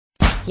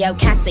Yo,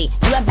 Cassie,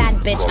 you a bad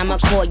bitch, I'ma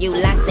call you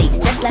Lassie.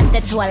 Just left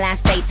the tour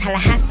last day,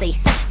 Tallahassee.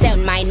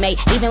 Don't mind me,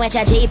 even with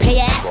your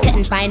GPS,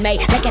 couldn't find me.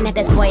 Looking at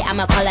this boy,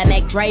 I'ma call him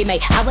mcDreamy.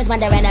 I was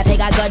wondering if he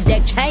got good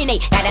dick trainy.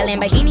 Got a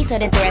Lamborghini so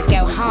the doors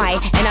go high,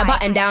 and a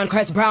button-down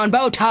Chris Brown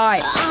bow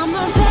tie. I'm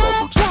a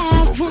bad,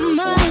 bad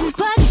woman,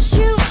 but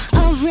you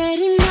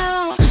already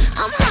know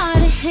I'm hard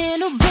to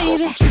handle,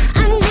 baby.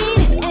 I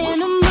need an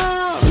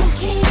animal. You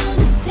can't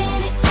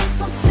understand it, I'm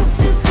so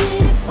stupid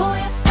with it, boy.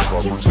 I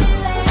fuck you silly.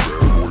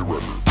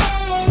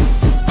 Hey,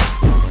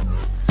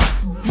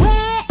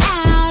 way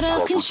out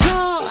of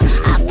control.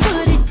 I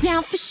put it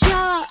down for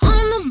sure.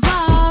 On the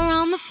bar,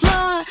 on the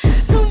floor.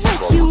 So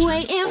what you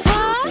waiting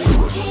for?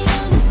 You can't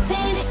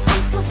understand it,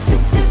 I'm so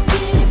stupid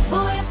with it, boy.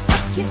 I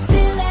fuck you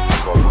silly.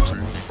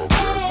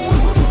 Hey,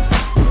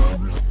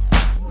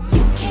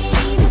 you can't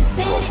even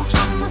stand it,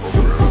 I'm a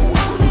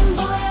superwoman,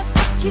 boy. I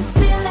fuck you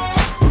silly.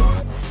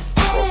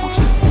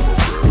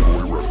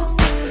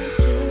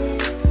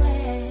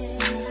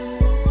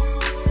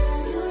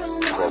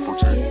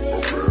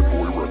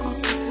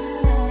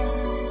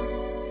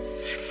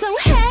 So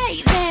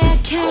hey there,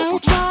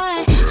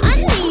 cowboy, I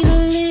need a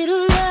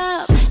little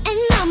love, and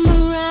I'ma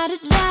ride or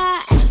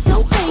die. So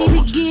baby,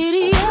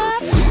 giddy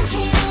up. You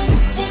can't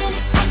understand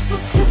it, I'm so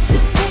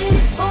stupid with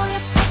it, boy. I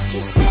fuck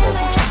you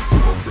silly.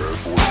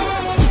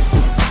 Hey,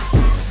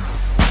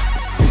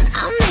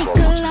 I'll make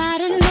a lot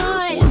of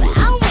noise,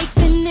 I'll wake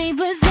the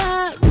neighbors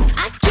up.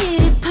 I get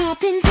it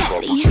poppin',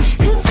 daddy,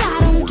 'cause I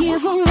don't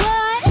give a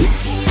what. You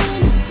can't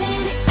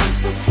understand it, I'm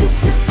so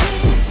stupid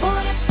with it, boy.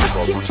 I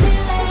fuck you silly.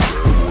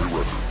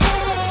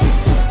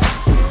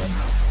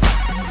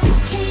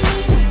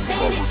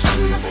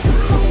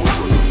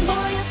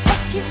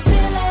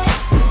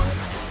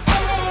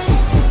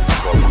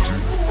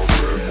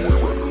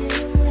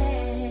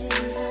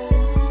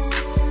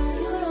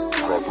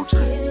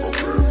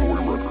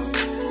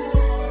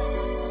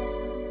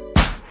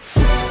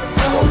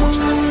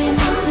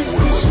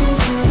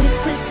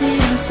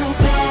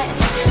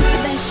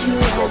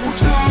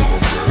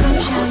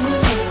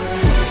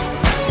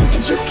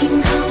 You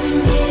can go and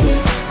get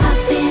it,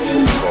 I've been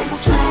and make a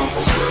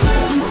splash.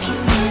 You can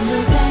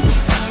handle that,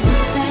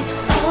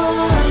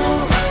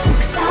 oh.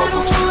 'Cause I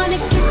don't wanna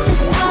get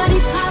this party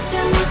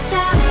poppin'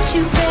 without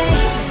you,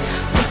 babe.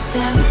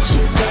 Without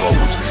you,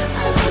 babe.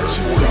 I'll let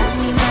you grab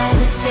me by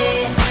the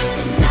head,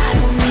 and I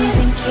don't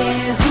even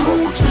care who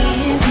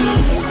hears me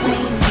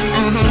screaming.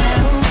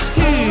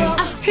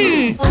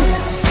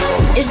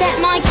 Is that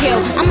my cue?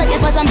 I'm looking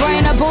for some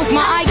brain to boost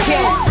my IQ.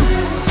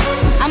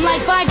 I'm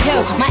like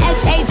 5'2", my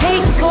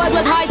SAT scores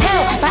was high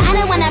too. But I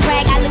don't wanna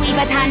brag, I Louis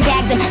Vuitton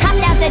bagged him. Hopped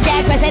out the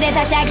Jag, president,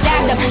 I shagged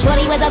him. Thought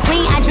he was a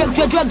queen, I drug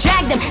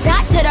dragged him.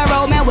 Dodged to the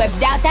Roman,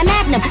 whipped out the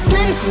Magnum.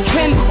 Slim,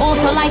 trim,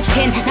 also light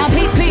skin. Now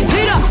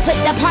Peter, put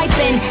the pipe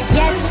in.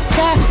 Yes,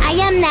 sir, I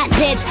am that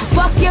bitch.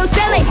 Fuck you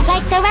silly,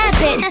 like the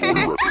rabbit.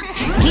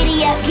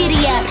 Giddy up,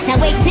 now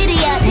wait, diddy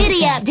up.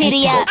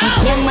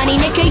 Young money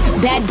Nicki,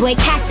 bad boy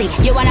Cassie.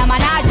 You want a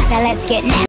Minaj? Now let's get nasty.